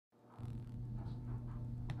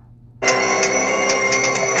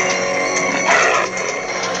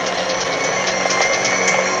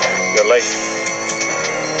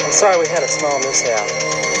Sorry we had a small mishap.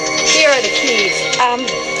 Here are the keys.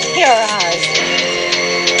 Here are ours.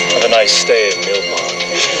 Have a nice stay in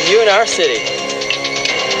Millmont. You in our city.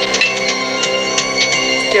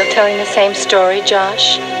 Still telling the same story,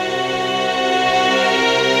 Josh?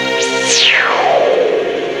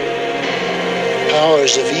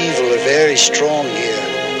 Powers of evil are very strong here.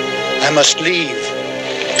 I must leave.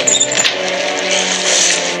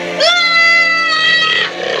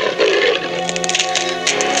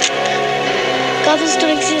 Goblins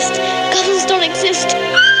don't exist. Goblins don't exist.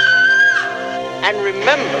 And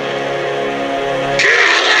remember,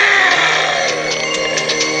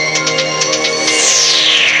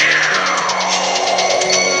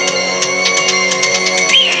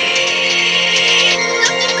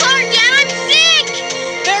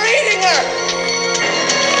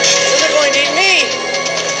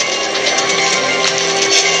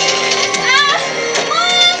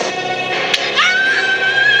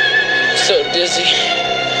 dizzy.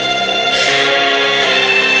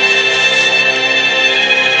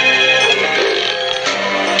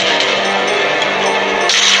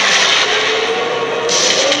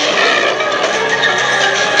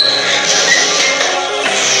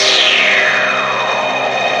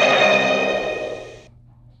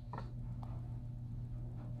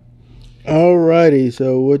 Alrighty,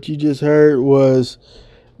 so what you just heard was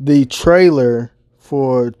the trailer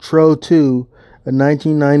for Troll 2, a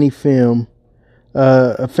 1990 film.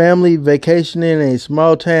 A family vacationing in a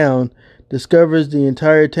small town discovers the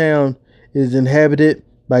entire town is inhabited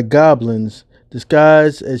by goblins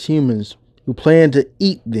disguised as humans who plan to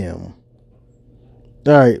eat them.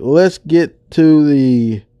 Alright, let's get to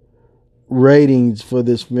the ratings for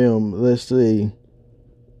this film. Let's see.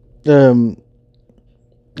 I'm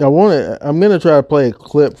gonna try to play a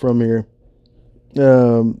clip from here.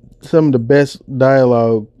 Some of the best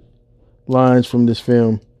dialogue lines from this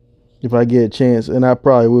film, if I get a chance, and I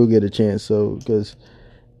probably will get a chance. So, because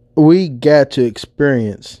we got to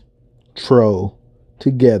experience Troll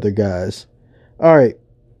together, guys. All right,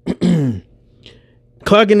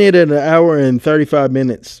 clocking it at 1 hour and 35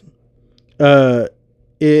 minutes.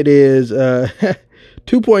 It is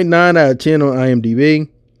 2.9 out of 10 on IMDb,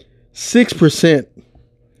 6%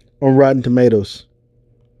 on Rotten Tomatoes.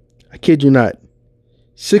 I kid you not,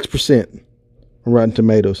 6% on Rotten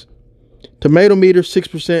Tomatoes. Tomato meter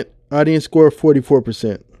 6%. Audience score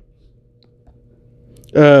 44%.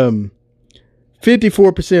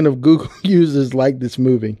 54% of Google users like this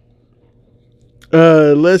movie.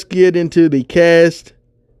 Let's get into the cast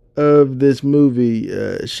of this movie,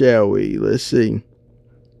 shall we? Let's see.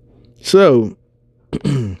 So,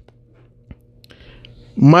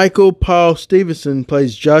 Michael Paul Stevenson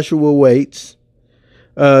plays Joshua Waits.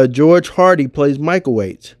 George Hardy plays Michael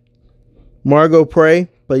Waits. Margot Prey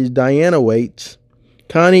plays Diana Waits.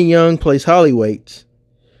 Connie Young plays Holly Waits.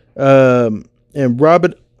 And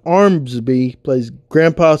Robert Armsby plays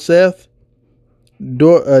Grandpa Seth.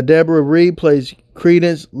 Deborah Reed plays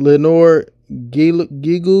Credence Lenore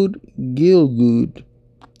Gielgud.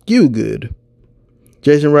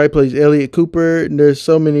 Jason Wright plays Elliot Cooper. And there's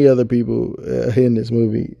so many other people in this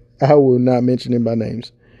movie. I will not mention them by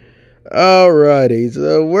names. Alrighty,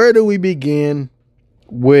 so where do we begin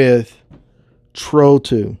with Troll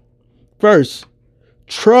 2? First,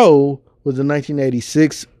 Troll was a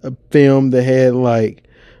 1986 film that had like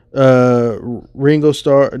Ringo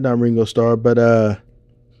Starr, not Ringo Starr, but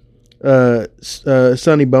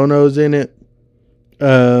Sonny Bono's in it.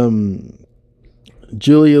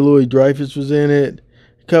 Julia Louis-Dreyfus was in it.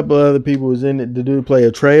 A couple other people was in it. The dude play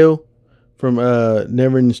Atreyu from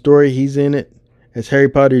Neverending Story. He's in it as Harry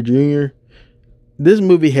Potter Jr. This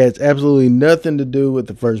movie has absolutely nothing to do with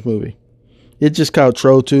the first movie. It's just called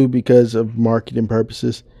Troll 2 because of marketing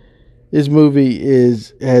purposes. This movie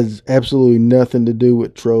has absolutely nothing to do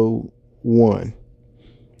with Troll 1.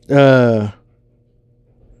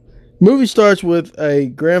 Movie starts with a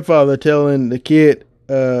grandfather telling the kid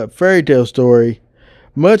a fairy tale story,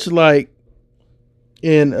 much like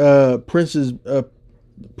in Princess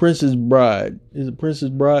Bride. Is it Princess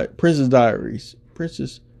Bride? Princess Diaries.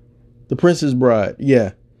 The Princess Bride.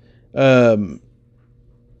 Yeah.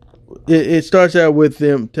 It starts out with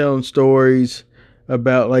them telling stories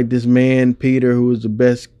about like this man, Peter, who is the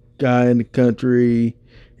best guy in the country.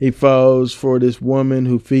 He falls for this woman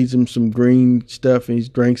who feeds him some green stuff and he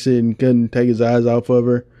drinks it and couldn't take his eyes off of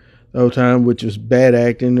her the whole time, which was bad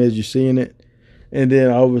acting as you're seeing it. And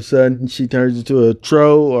then all of a sudden she turns into a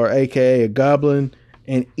troll, or aka a goblin,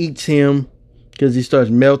 and eats him because he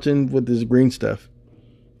starts melting with this green stuff.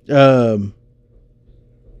 And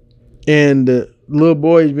the little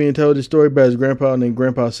boy is being told this story by his grandpa named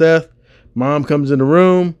Grandpa Seth. Mom comes in the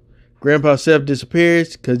room Grandpa Seth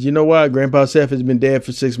disappears because you know why? Grandpa Seth has been dead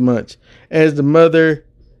for 6 months. As the mother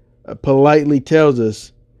politely tells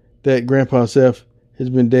us that Grandpa Seth has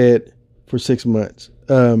been dead for 6 months.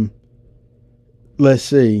 Let's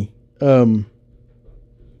see. I'm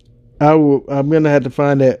gonna have to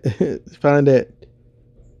find that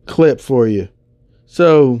clip for you.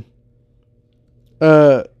 So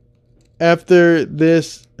after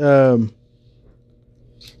this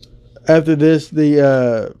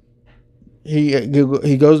he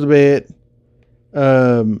goes to bed,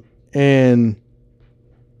 and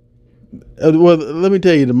well, let me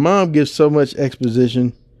tell you, the mom gives so much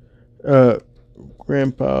exposition.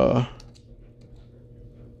 Grandpa.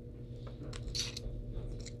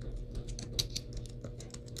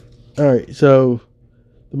 All right, so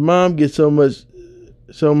the mom gets so much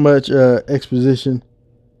exposition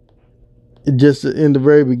just in the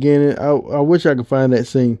very beginning. I wish I could find that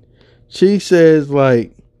scene. She says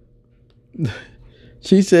like,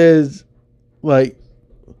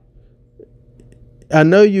 I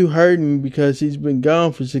know you hurting because he's been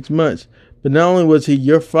gone for 6 months, but not only was he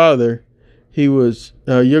your father, he was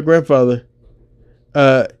your grandfather.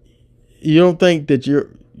 You don't think that you're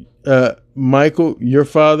Michael, your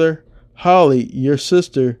father, Holly, your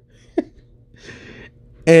sister,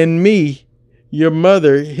 and me, your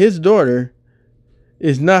mother, his daughter,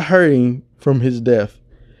 is not hurting from his death.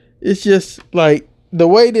 It's just like the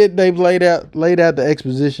way that they've laid out the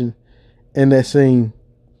exposition in that scene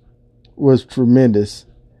was tremendous.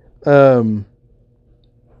 Yeah,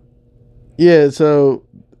 so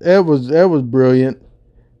that was brilliant.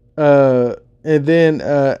 And then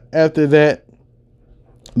after that,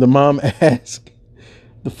 the mom asked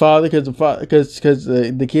the father, because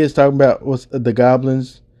the kids talking about what's the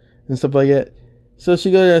goblins and stuff like that. So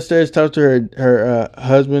she goes downstairs, talks to her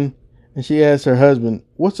husband, and she asks her husband,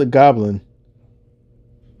 "What's a goblin?"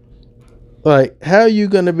 Like, how are you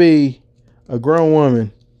gonna be a grown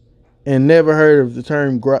woman and never heard of the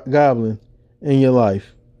term goblin in your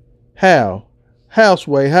life? How?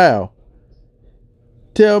 Sway, how?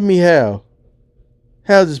 Tell me how.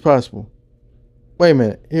 How is this possible? Wait a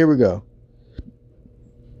minute. Here we go.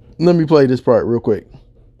 Let me play this part real quick.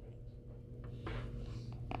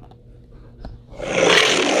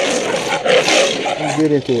 Let's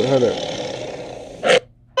get into it. Hold up. Where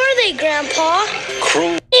are they, Grandpa?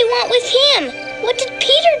 Cruel. They went with him. What did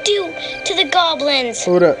Peter do to the goblins?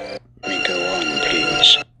 Hold up. Let me go on,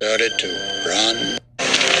 please. Started to run.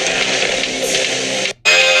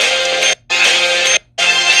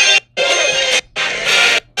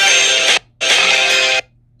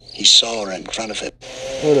 He saw her in front of him.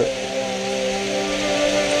 Hold up.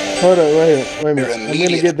 Wait a minute. I'm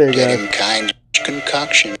gonna get there, guys. Kind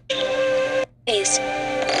concoction. Please.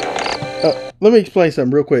 Let me explain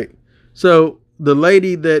something real quick. So the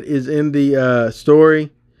lady that is in the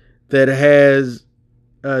story that has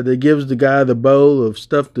that gives the guy the bowl of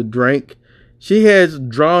stuff to drink, she has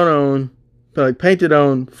drawn on, like painted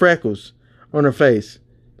on freckles on her face,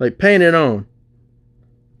 like painted on,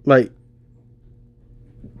 like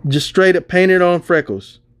just straight up painted on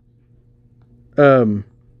freckles.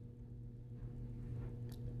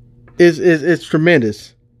 It's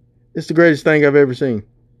tremendous. It's the greatest thing I've ever seen.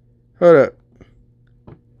 Hold up.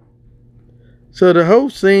 So the whole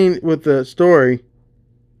scene with the story.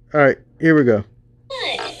 All right, here we go.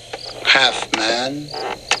 Half man,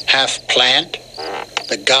 half plant.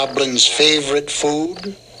 The goblin's favorite food.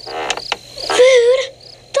 Food?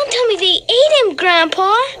 Don't tell me they ate him,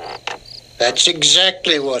 Grandpa. That's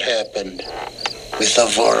exactly what happened. With a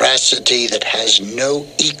voracity that has no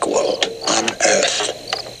equal on Earth.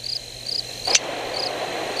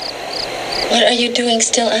 What are you doing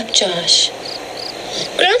still up, Josh?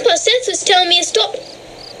 Grandpa Seth was telling me to stop.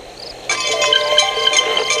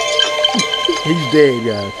 He's dead,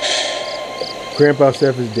 guys. Grandpa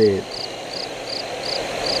Seth is dead.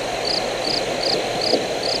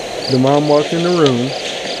 The mom walks in the room.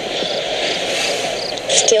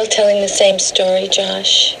 Still telling the same story,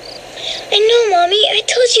 Josh? I know, Mommy. I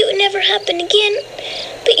told you it would never happen again.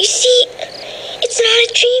 But you see, it's not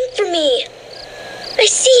a dream for me. I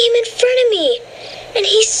see him in front of me. And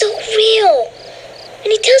he's so real.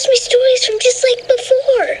 And he tells me stories from just like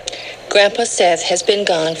before. Grandpa Seth has been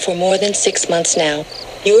gone for more than 6 months now.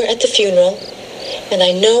 You were at the funeral, and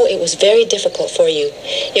I know it was very difficult for you.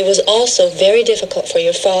 It was also very difficult for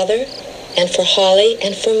your father, and for Holly,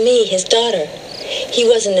 and for me, his daughter. He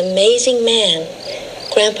was an amazing man.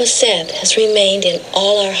 Grandpa Seth has remained in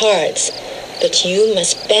all our hearts, but you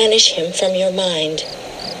must banish him from your mind.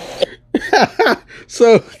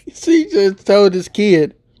 So she just told this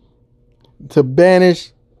kid to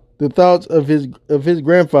banish the thoughts of his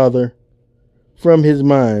grandfather from his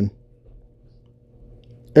mind.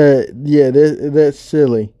 Yeah, that's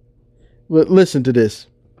silly. But listen to this.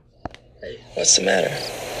 Hey, what's the matter?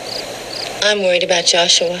 I'm worried about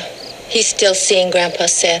Joshua. He's still seeing Grandpa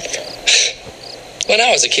Seth. When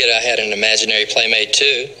I was a kid, I had an imaginary playmate,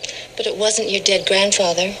 too. But it wasn't your dead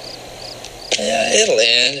grandfather. Yeah, it'll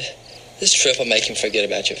end. This trip will make him forget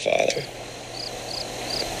about your father.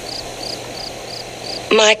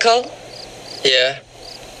 Michael? Yeah?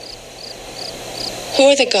 Who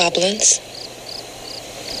are the goblins?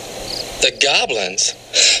 The goblins?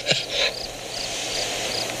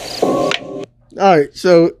 Alright,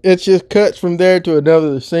 so it just cuts from there to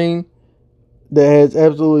another scene that has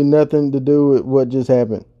absolutely nothing to do with what just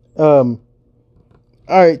happened.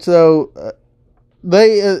 Alright, so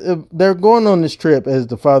they're going on this trip, as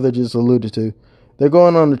the father just alluded to. They're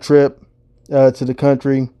going on the trip to the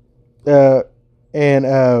country, and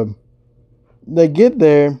they get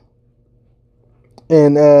there,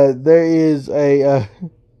 and there is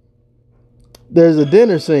there's a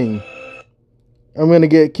dinner scene. I'm gonna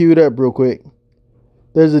get queued up real quick.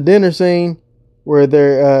 There's a dinner scene where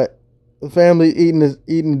the family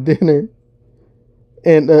eating dinner,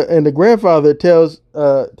 and the grandfather tells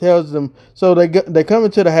them. So they come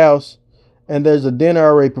into the house, and there's a dinner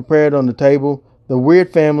already prepared on the table. The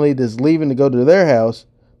weird family that's leaving to go to their house,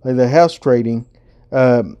 like their house trading,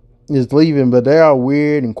 is leaving, but they're all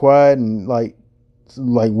weird and quiet and like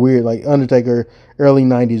weird, like Undertaker early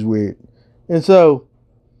 90s weird. And so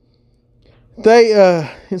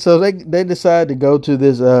they decide to go to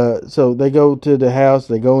this. So they go to the house.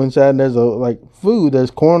 They go inside, and there's food.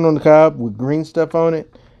 There's corn on the cob with green stuff on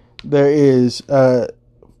it. There is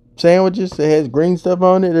sandwiches that has green stuff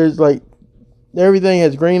on it. There's everything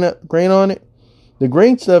has green on it. The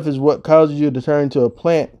green stuff is what causes you to turn into a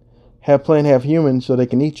plant, half human, so they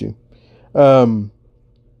can eat you.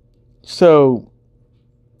 So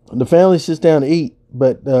the family sits down to eat,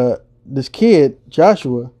 but this kid,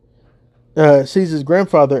 Joshua, sees his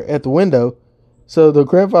grandfather at the window. So the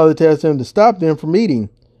grandfather tells him to stop them from eating.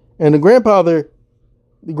 And the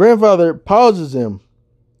grandfather pauses him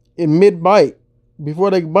in mid-bite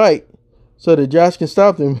before they bite so that Josh can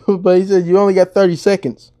stop them. But he says, you only got 30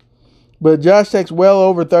 seconds. But Josh takes well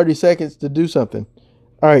over 30 seconds to do something.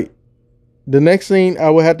 All right. The next scene I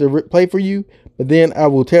will have to play for you, but then I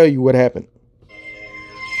will tell you what happened.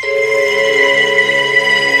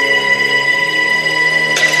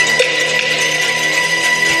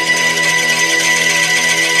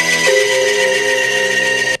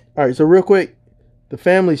 All right, so real quick, the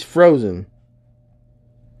family's frozen.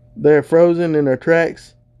 They're frozen in their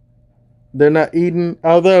tracks. They're not eating,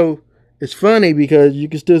 although it's funny because you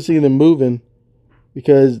can still see them moving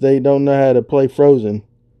because they don't know how to play Frozen.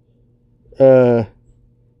 Let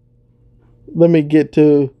me get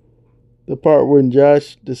to the part when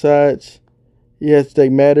Josh decides he has to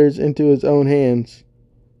take matters into his own hands.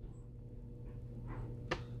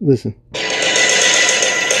 Listen.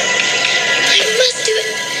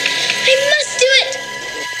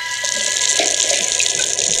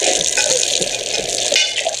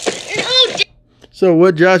 So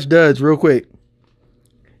what Josh does real quick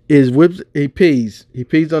is he pees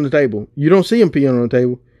on the table. You don't see him peeing on the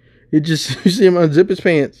table. You see him unzip his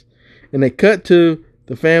pants, and they cut to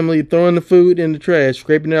the family throwing the food in the trash,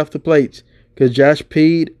 scraping it off the plates because Josh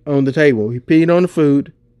peed on the table. He peed on the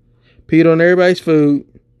food, peed on everybody's food.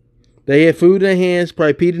 They had food in their hands,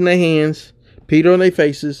 probably peed in their hands, peed on their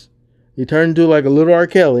faces. He turned into like a little R.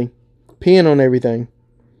 Kelly, peeing on everything.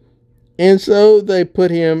 And so they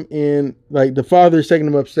put him in, the father's taking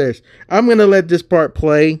him upstairs. I'm going to let this part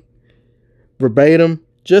play verbatim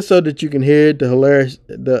just so that you can hear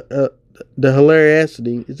the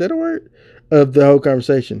hilarity, is that a word? Of the whole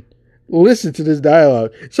conversation. Listen to this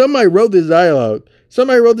dialogue. Somebody wrote this dialogue.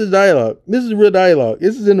 This is real dialogue.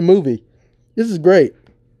 This is in the movie. This is great.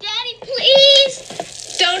 Daddy,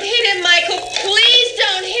 please! Don't hit him, Michael. Please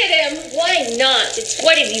don't hit him. Why not? It's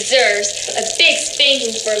what he deserves. A big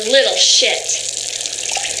spanking for little shit.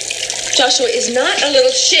 Joshua is not a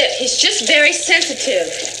little shit. He's just very sensitive.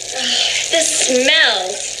 The smell.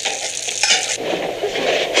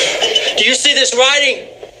 Do you see this writing?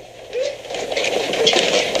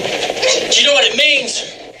 Do you know what it means?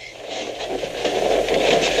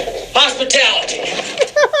 Hospitality.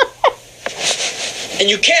 And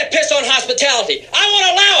you can't piss on hospitality. I won't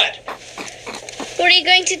allow it. What are you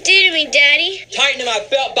going to do to me, Daddy? Tighten my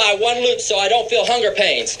belt by one loop so I don't feel hunger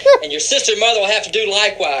pains. And your sister and mother will have to do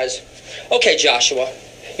likewise. Okay, Joshua.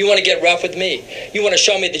 You want to get rough with me. You want to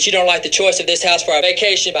show me that you don't like the choice of this house for our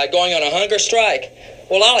vacation by going on a hunger strike.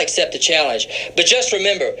 Well, I'll accept the challenge. But just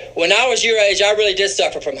remember, when I was your age, I really did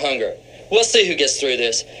suffer from hunger. We'll see who gets through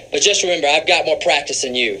this. But just remember, I've got more practice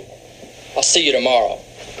than you. I'll see you tomorrow.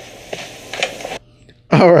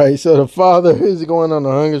 All right, so the father is going on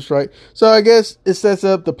a hunger strike. So I guess it sets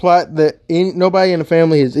up the plot that nobody in the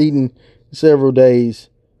family has eaten several days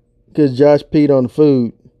because Josh peed on the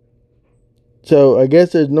food. So I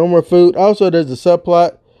guess there's no more food. Also, there's a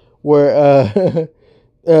subplot where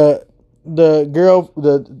the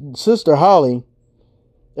sister Holly,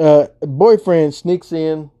 boyfriend sneaks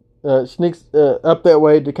up that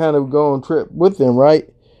way to kind of go on trip with them,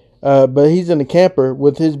 right? But he's in a camper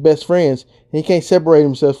with his best friends. And he can't separate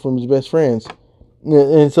himself from his best friends.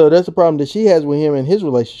 And so that's the problem that she has with him and his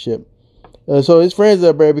relationship. So his friends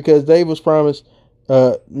are there because they was promised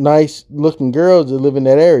nice looking girls that live in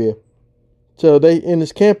that area. So they in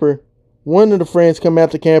this camper, one of the friends come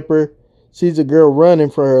out the camper, sees a girl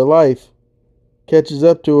running for her life, catches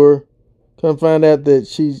up to her, come find out that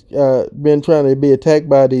she's been trying to be attacked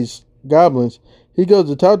by these goblins. He goes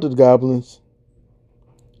to talk to the goblins,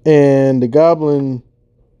 and the goblin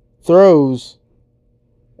throws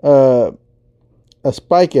a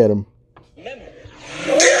spike at him.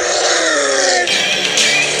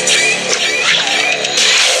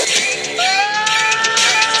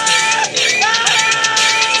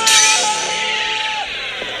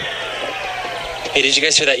 Hey, did you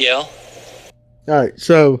guys hear that yell? Alright,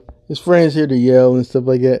 so his friends hear the yell and stuff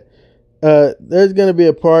like that. There's going to be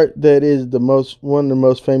a part that is one of the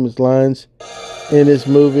most famous lines in this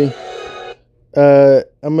movie.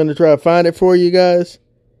 I'm going to try to find it for you guys.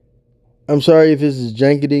 I'm sorry if this is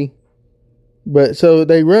jankety. But so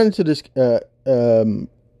they run to this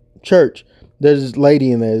church. There's this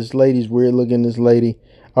lady in there. This lady's weird looking. This lady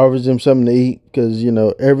offers them something to eat because,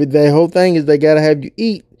 the whole thing is they got to have you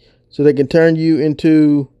eat so they can turn you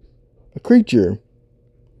into a creature.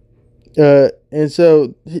 And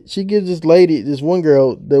so she gives this one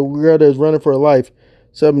girl, the girl that's running for her life,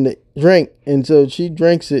 something to drink. And so she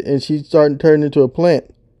drinks it and she's starting to turn into a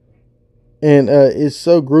plant. And it's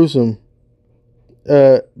so gruesome.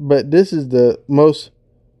 But this is the most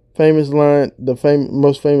famous line,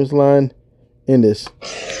 most famous line in this.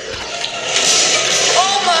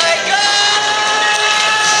 Oh my God!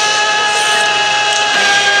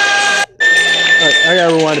 All right, I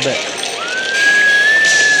gotta rewind it back.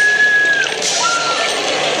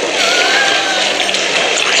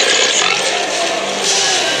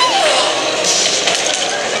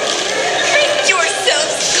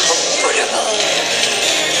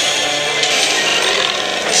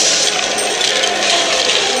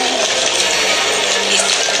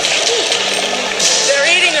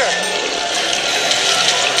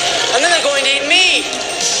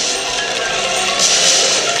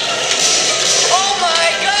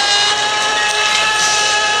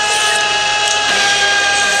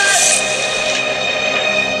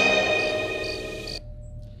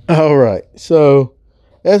 All right, so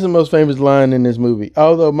that's the most famous line in this movie.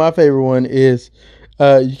 Although my favorite one is,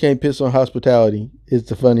 "You can't piss on hospitality." It's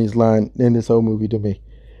the funniest line in this whole movie to me.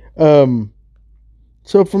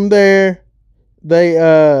 So from there, they,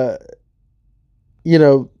 the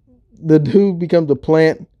dude becomes a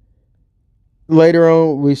plant. Later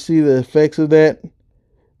on, we see the effects of that.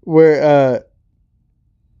 Where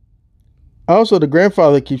also the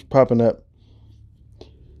grandfather keeps popping up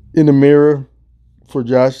in the mirror for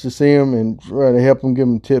Josh to see him and try to help him, give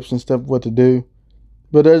him tips and stuff what to do.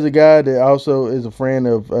 But there's a guy that also is a friend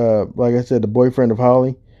of, like I said, the boyfriend of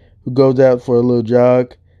Holly, who goes out for a little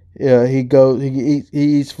jog. He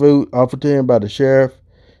eats food offered to him by the sheriff.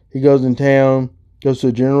 He goes in town, goes to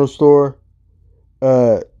a general store.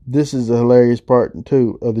 This is a hilarious part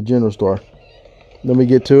too of the general store. Let me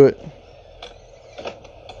get to it.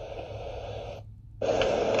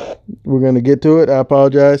 We're gonna get to it. I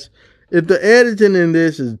apologize. If the editing in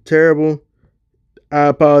this is terrible, I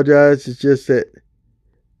apologize. It's just that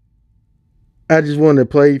I just wanted to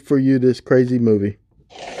play for you this crazy movie.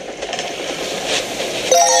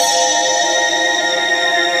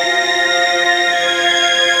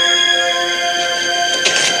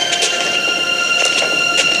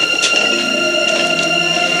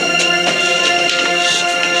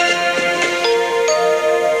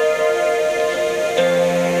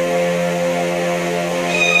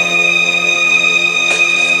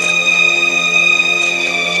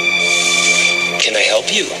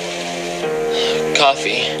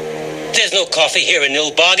 Coffee. There's no coffee here in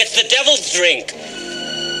Nilbog. It's the devil's drink.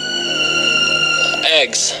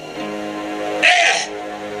 Eggs.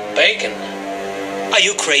 Bacon. Are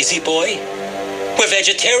you crazy, boy? We're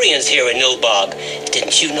vegetarians here in Nilbog.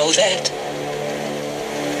 Didn't you know that?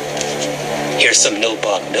 Here's some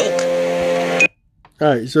Nilbog milk. All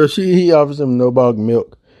right, so he offers him Nilbog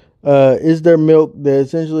milk. Is there milk that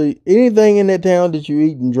essentially anything in that town that you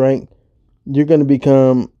eat and drink, you're going to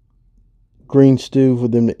become green stew for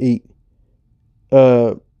them to eat.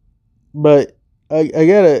 But I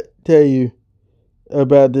gotta tell you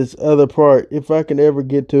about this other part, if I can ever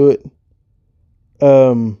get to it.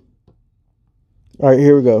 All right,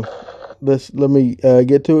 here we go. Let me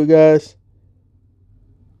get to it, guys.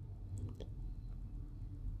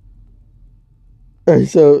 All right,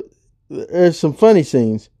 so there's some funny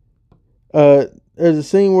scenes. There's a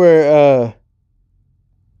scene where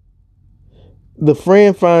the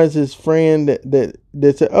friend finds his friend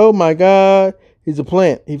that said, "Oh my God, he's a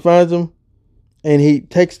plant." He finds him, and he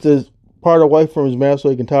takes the part away from his mouth so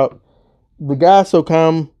he can talk. The guy, so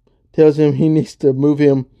calm, tells him he needs to move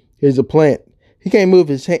him. He's a plant. He can't move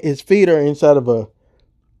his feet are inside of a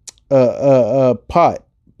pot,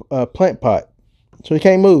 a plant pot, so he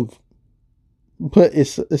can't move. But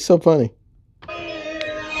it's so funny.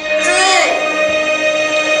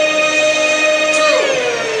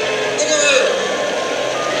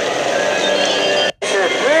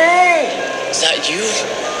 Is that you?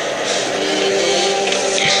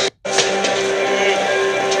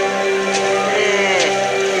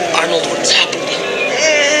 Arnold, what's happening?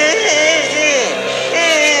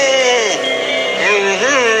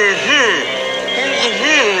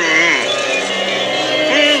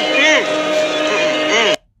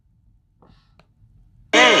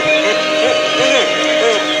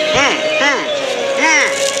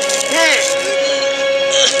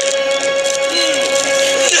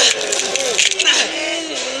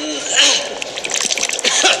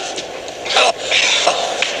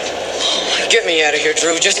 Get me out of here,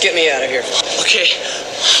 Drew. Just get me out of here.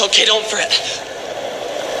 Okay, don't fret.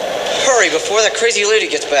 Hurry before that crazy lady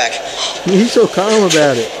gets back. He's so calm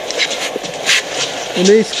about it. And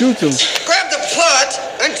then he scoots him. Grab the pot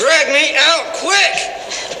and drag me out quick.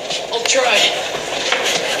 I'll try.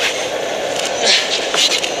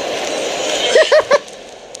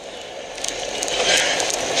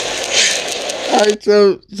 Alright,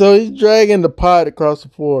 so he's dragging the pot across the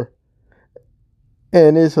floor.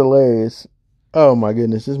 And it's hilarious. Oh my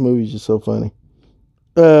goodness, this movie's just so funny.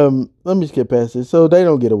 Let me skip past it. So they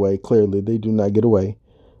don't get away, clearly. They do not get away.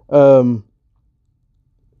 There's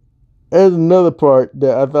another part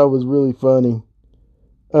that I thought was really funny.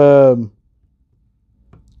 Let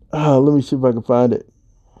me see if I can find it.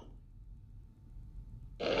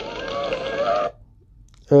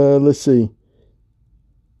 Let's see.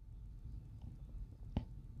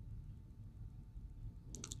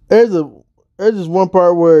 There's this one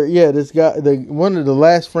part where, this guy, one of the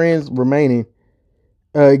last friends remaining,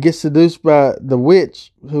 gets seduced by the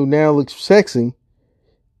witch, who now looks sexy,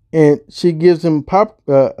 and she gives him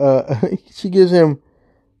she gives him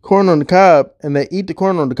corn on the cob, and they eat the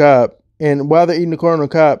corn on the cob, and while they're eating the corn on the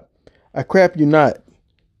cob, I crap you not.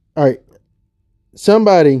 All right,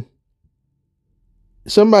 somebody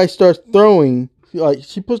starts throwing, like,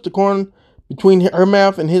 she puts the corn between her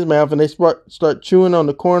mouth and his mouth, and they start chewing on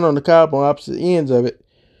the corn on the cob on opposite ends of it.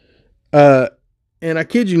 And I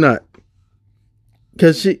kid you not,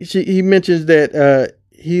 because he mentions that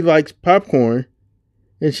he likes popcorn,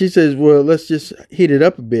 and she says, "Well, let's just heat it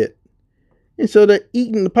up a bit." And so they're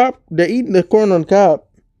eating the corn on the cob,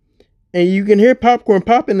 and you can hear popcorn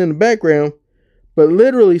popping in the background, but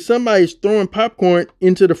literally somebody's throwing popcorn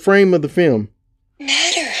into the frame of the film.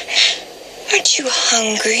 Matter? Aren't you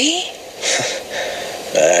hungry?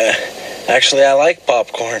 Actually, I like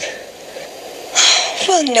popcorn.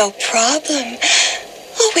 Well, no problem.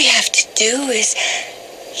 All we have to do is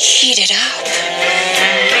heat it up.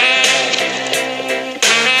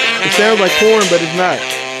 It sounds like corn, but it's not.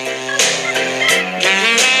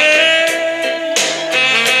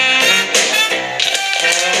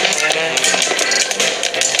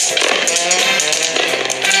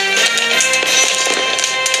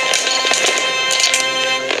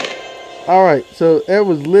 All right, so that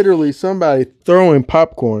was literally somebody throwing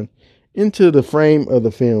popcorn into the frame of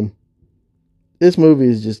the film. This movie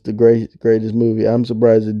is just the greatest movie. I'm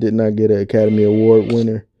surprised it did not get an Academy Award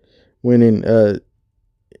winning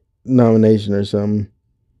nomination or something.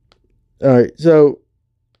 All right, so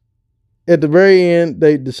at the very end,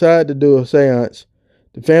 they decide to do a seance.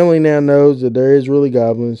 The family now knows that there is really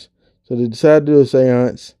goblins, so they decide to do a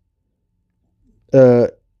seance.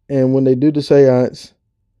 And when they do the seance,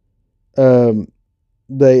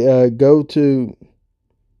 they go to,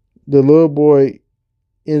 the little boy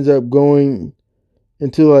ends up going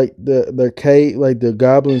into like their cave, like the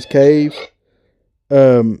goblin's cave,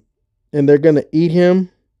 and they're gonna eat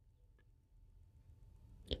him.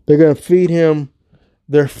 They're going to feed him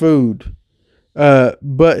their food.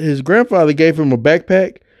 But his grandfather gave him a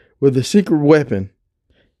backpack with a secret weapon.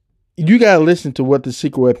 You got to listen to what the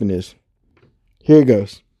secret weapon is. Here it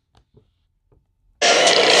goes.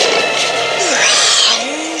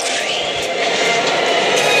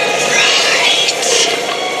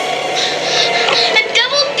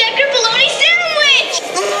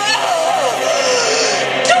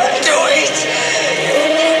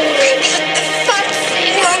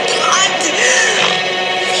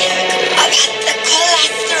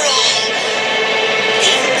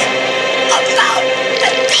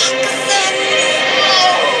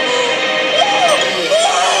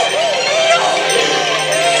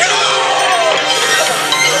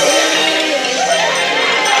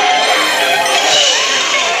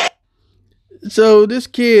 So this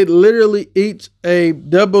kid literally eats a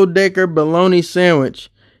double-decker bologna sandwich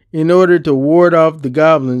in order to ward off the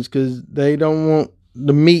goblins because they don't want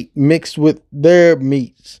the meat mixed with their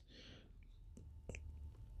meats.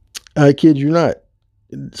 I kid you not.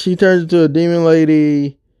 She turns into a demon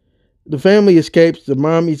lady. The family escapes. The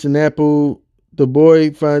mom eats an apple. The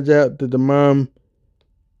boy finds out that the mom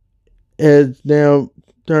has now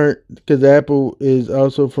turned, because the apple is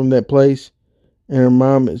also from that place, and her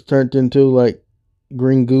mom is turned into like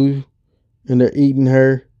green goo, and they're eating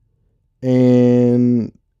her,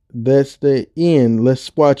 and that's the end.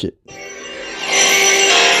 Let's watch it.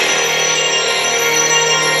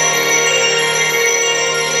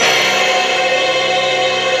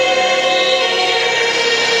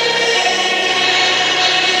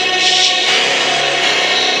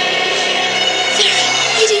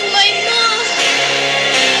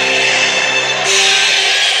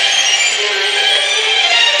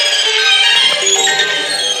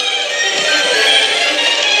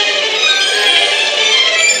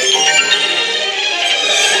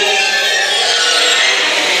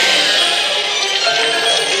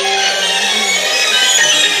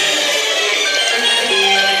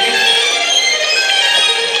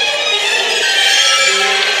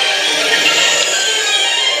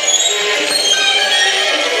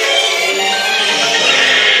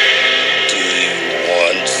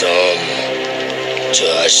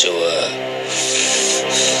 Joshua.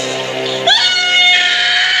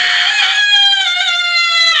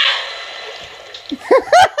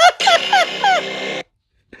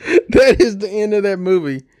 That is the end of that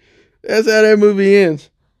movie. That's how that movie ends.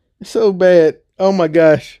 It's so bad. Oh my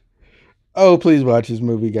gosh. Oh, please watch this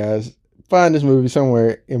movie, guys. Find this movie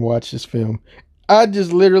somewhere and watch this film. I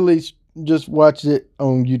just literally just watched it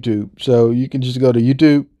on YouTube. So you can just go to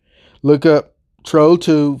YouTube, look up Troll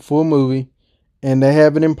 2 full movie, and they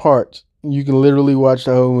have it in parts. You can literally watch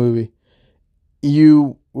the whole movie.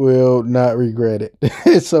 You will not regret it.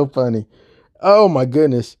 It's so funny. Oh my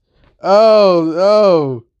goodness.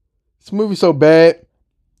 Oh. This movie's so bad.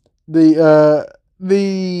 The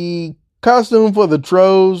costume for the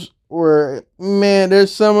trolls were, man,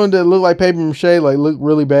 there's some of them that look like paper mache, like look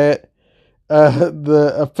really bad.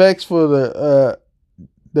 The effects for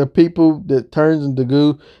the people that turns into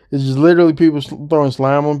goo is just literally people throwing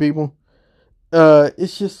slime on people.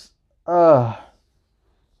 It's just,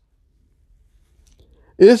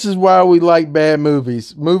 this is why we like bad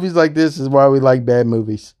movies. Movies like this is why we like bad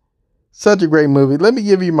movies. Such a great movie. Let me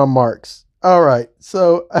give you my marks. All right.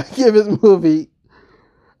 So I give this movie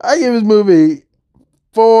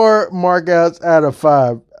 4 markouts out of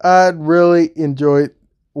 5. I really enjoyed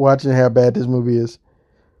watching how bad this movie is.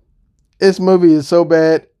 This movie is so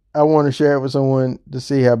bad, I want to share it with someone to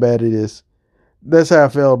see how bad it is. That's how I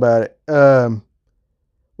feel about it.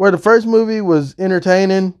 Where the first movie was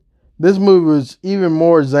entertaining, this movie was even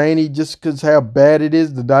more zany just because how bad it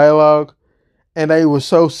is, the dialogue. And they were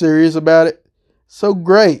so serious about it. So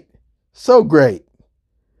great. So great.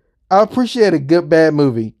 I appreciate a good bad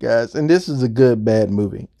movie, guys. And this is a good bad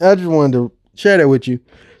movie. I just wanted to share that with you.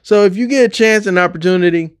 So if you get a chance and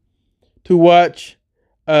opportunity to watch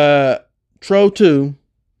Troll 2,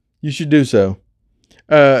 you should do so.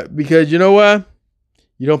 Because you know why?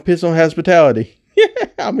 You don't piss on hospitality.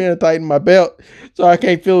 I'm going to tighten my belt so I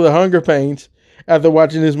can't feel the hunger pains after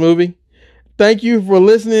watching this movie. Thank you for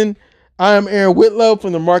listening. I am Aaron Whitlow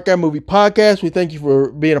from the Mark Out Movie Podcast. We thank you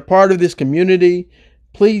for being a part of this community.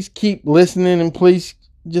 Please keep listening and please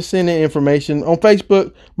just send in information on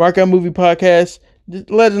Facebook, Mark Out Movie Podcast.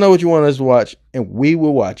 Just let us know what you want us to watch and we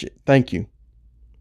will watch it. Thank you.